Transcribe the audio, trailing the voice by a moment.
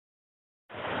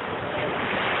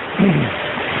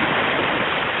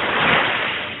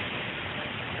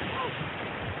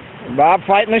Bob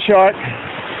fighting the shark.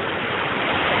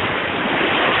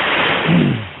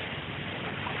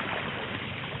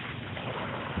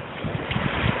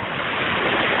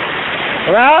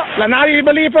 Well, now do you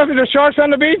believe us there's sharks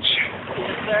on the beach? Yes,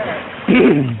 sir.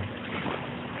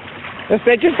 Just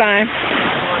take your time.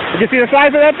 Did you see the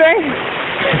size of that thing?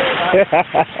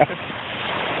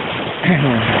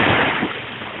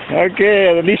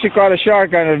 Okay, at least you caught a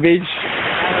shark on the beach.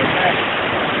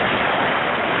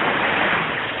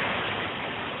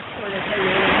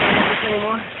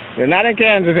 You're not in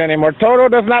Kansas anymore. Toto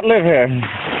does not live here.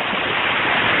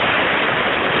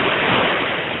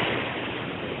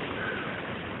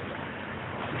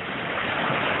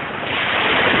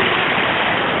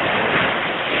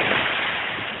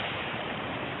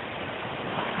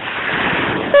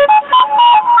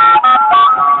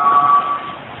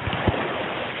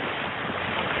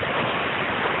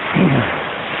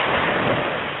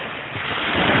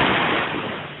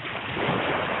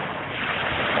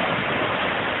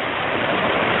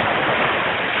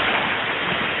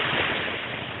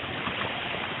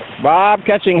 Bob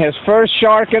catching his first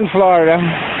shark in Florida.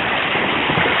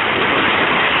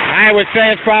 I would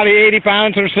say it's probably 80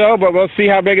 pounds or so, but we'll see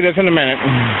how big it is in a minute.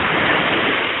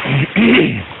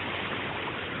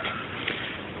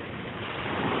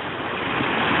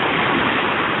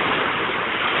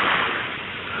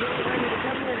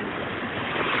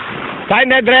 Tighten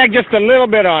that drag just a little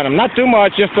bit on him. Not too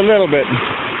much, just a little bit.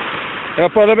 It'll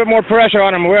put a little bit more pressure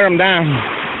on him, wear him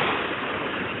down.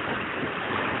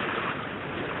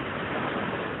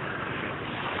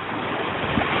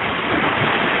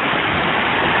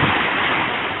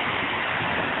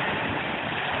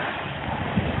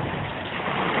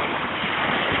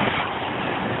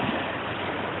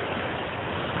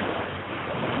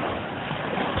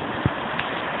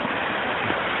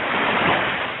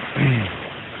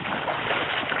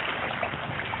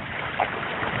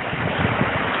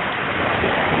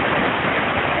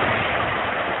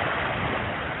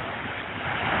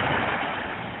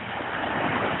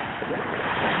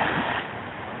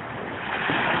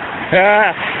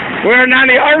 Wearing down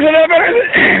the arms a little bit?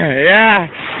 Yeah.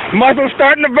 Muscles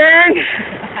starting to burn? Yes.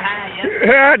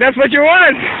 Yeah, that's what you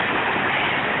want.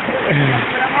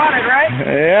 That's what I wanted, right?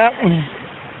 Yep.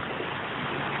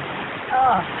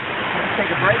 Oh, let's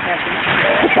take a break after.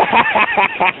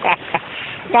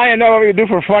 Now you know what we do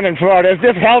for fun in Florida. Is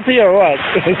this healthy or what?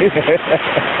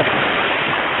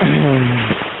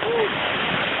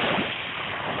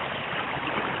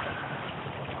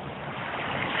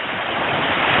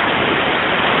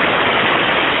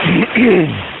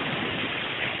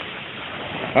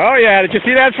 Oh yeah, did you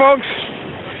see that, folks?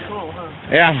 That's cool, huh?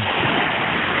 Yeah.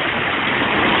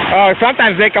 Oh,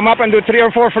 sometimes they come up and do 3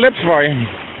 or 4 flips for you.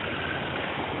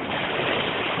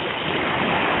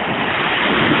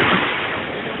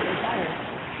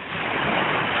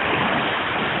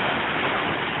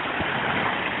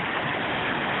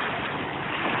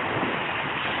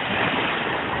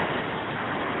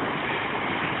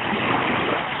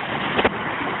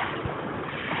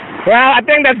 Well, I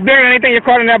think that's bigger than anything you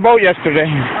caught in that boat yesterday. Oh.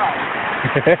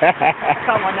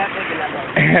 Come on, that big in that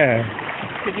boat.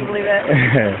 Could you believe that? It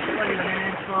wasn't even an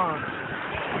inch long.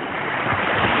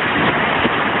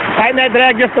 Tighten that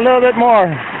drag just a little bit more,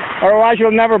 otherwise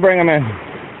you'll never bring them in.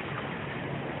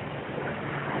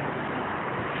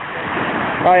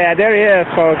 Oh yeah, there he is,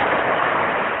 folks.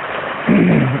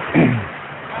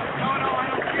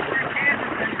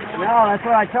 No, that's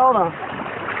what I told him.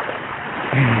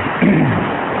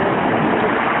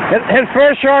 His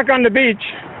first shark on the beach.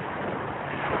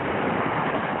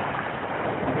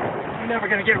 You're never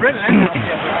going to get rid of that.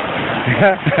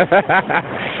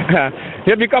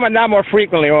 He'll be coming down more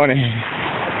frequently, won't he? And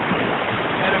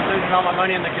I'm losing all my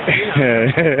money in the casino.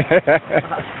 This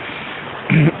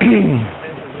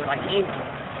is like ink.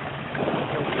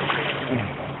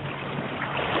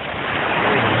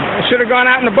 Should have gone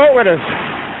out in the boat with us.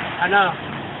 I know.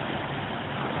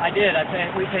 I did.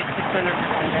 We paid $600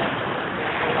 for that.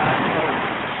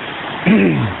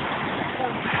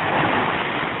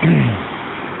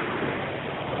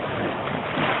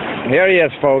 Here he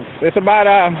is, folks. It's about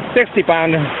a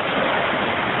 60-pounder.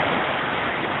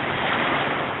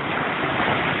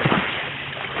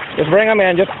 Just bring him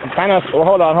in. Just kind of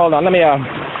hold on. Let me.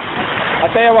 I'll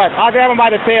tell you what. I'll grab him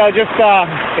by the tail. Just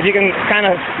if you can kind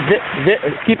of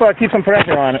keep some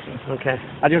pressure on it. Okay.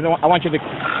 I want you to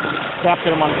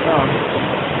capture him on the phone.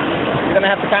 You're gonna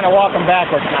have to kind of walk him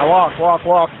backwards now.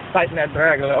 Walk. Tighten that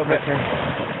drag a little bit.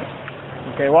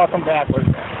 Okay, walk him backwards.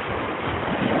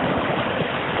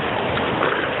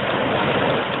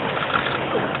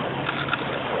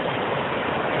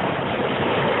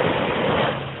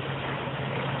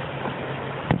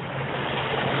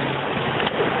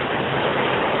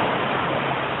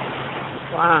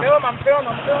 I'm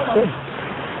filming.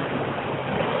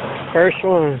 First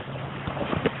one.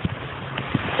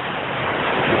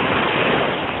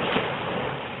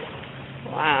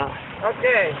 Wow.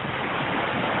 Okay.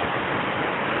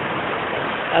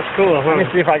 That's cool, huh? Let me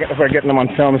see if we're getting them on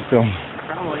film still.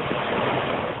 Probably.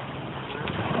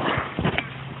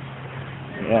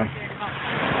 Yeah.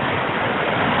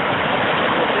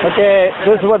 Okay,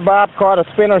 this is what Bob caught, a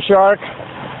spinner shark.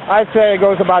 I'd say it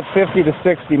goes about 50 to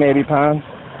 60 maybe pounds.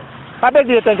 How big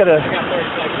do you think it is? 55.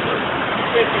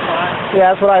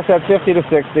 Yeah, that's what I said, 50 to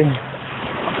 60.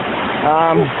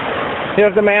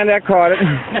 Here's the man that caught it.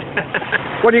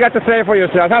 What do you got to say for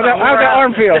yourself? How's that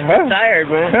arm feel? Huh? Tired,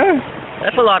 man. Huh?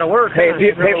 That's a lot of work. Hey,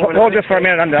 hold this for a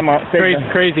minute. I'm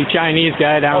Crazy Chinese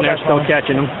guy down there still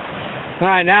catching them. All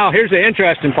right, now here's the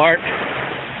interesting part.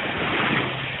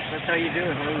 That's how you do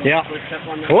it, huh? Yeah. Push up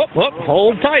on the- Whoop, whoop,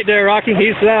 hold tight there, Rocky.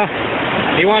 He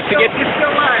wants to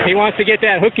get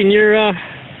that hook in your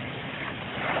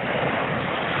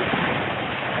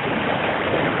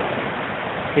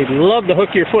he'd love to hook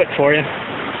your foot for you.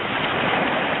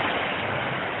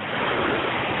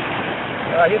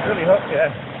 He's really hooked, yeah.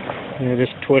 You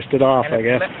just twist it off, I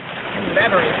guess.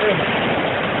 Leathery, too.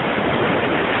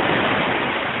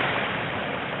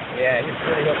 Yeah, he's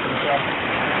really hooked himself.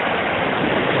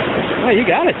 Oh, you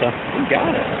got it, though. You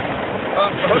got it.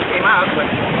 Well, the hook came out, but...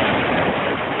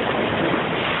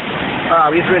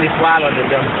 Oh, he's really swallowed it,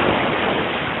 though.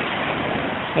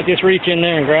 I'll just reach in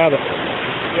there and grab it.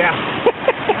 Yeah.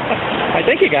 I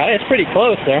think you got it. It's pretty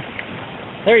close there.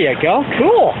 There you go.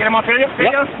 Cool. Get him off video?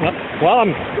 Yep. Well,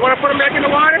 You want to put him back in the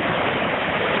water?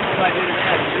 What do I do to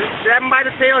that? Grab him by the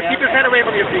tail, keep his head away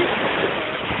from your feet.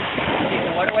 Keep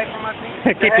the what away from my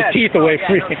feet? keep the teeth away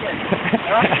from you.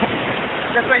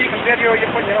 This way you can video you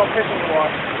put your whole fish in the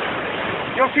water.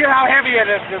 You'll feel how heavy it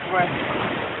is this way.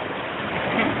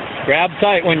 Grab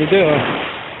tight when you do it.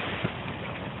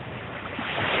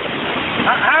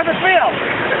 How's it feel?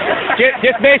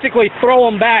 Just basically throw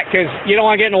them back because you don't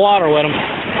want to get in the water with them.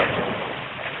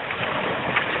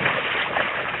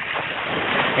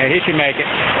 Yeah, he should make it.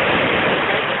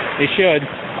 He should.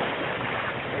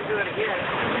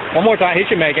 One more time, he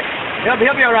should make it. He'll be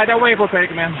all right. That wave will take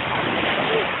him in.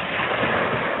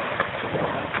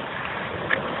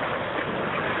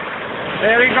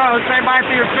 There he goes. Say bye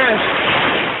to your fish.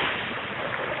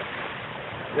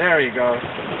 There he goes.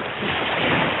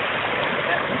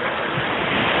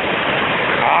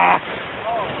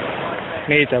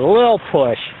 Needs a little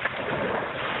push.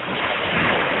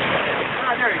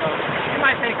 Oh, there he goes. He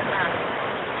might take it now.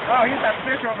 Oh, he's that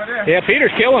fish over there. Yeah,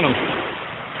 Peter's killing him.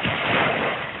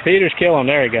 Peter's killing him.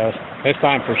 There he goes. This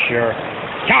time for sure.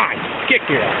 Come on, kick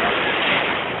your ass.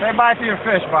 Say bye to your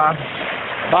fish, Bob.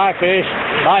 Bye, fish.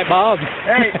 Bye, Bob.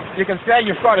 Hey, you can say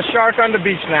you've got a shark on the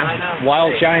beach now. I know.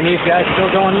 Wild Chinese guy still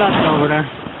going nuts over there.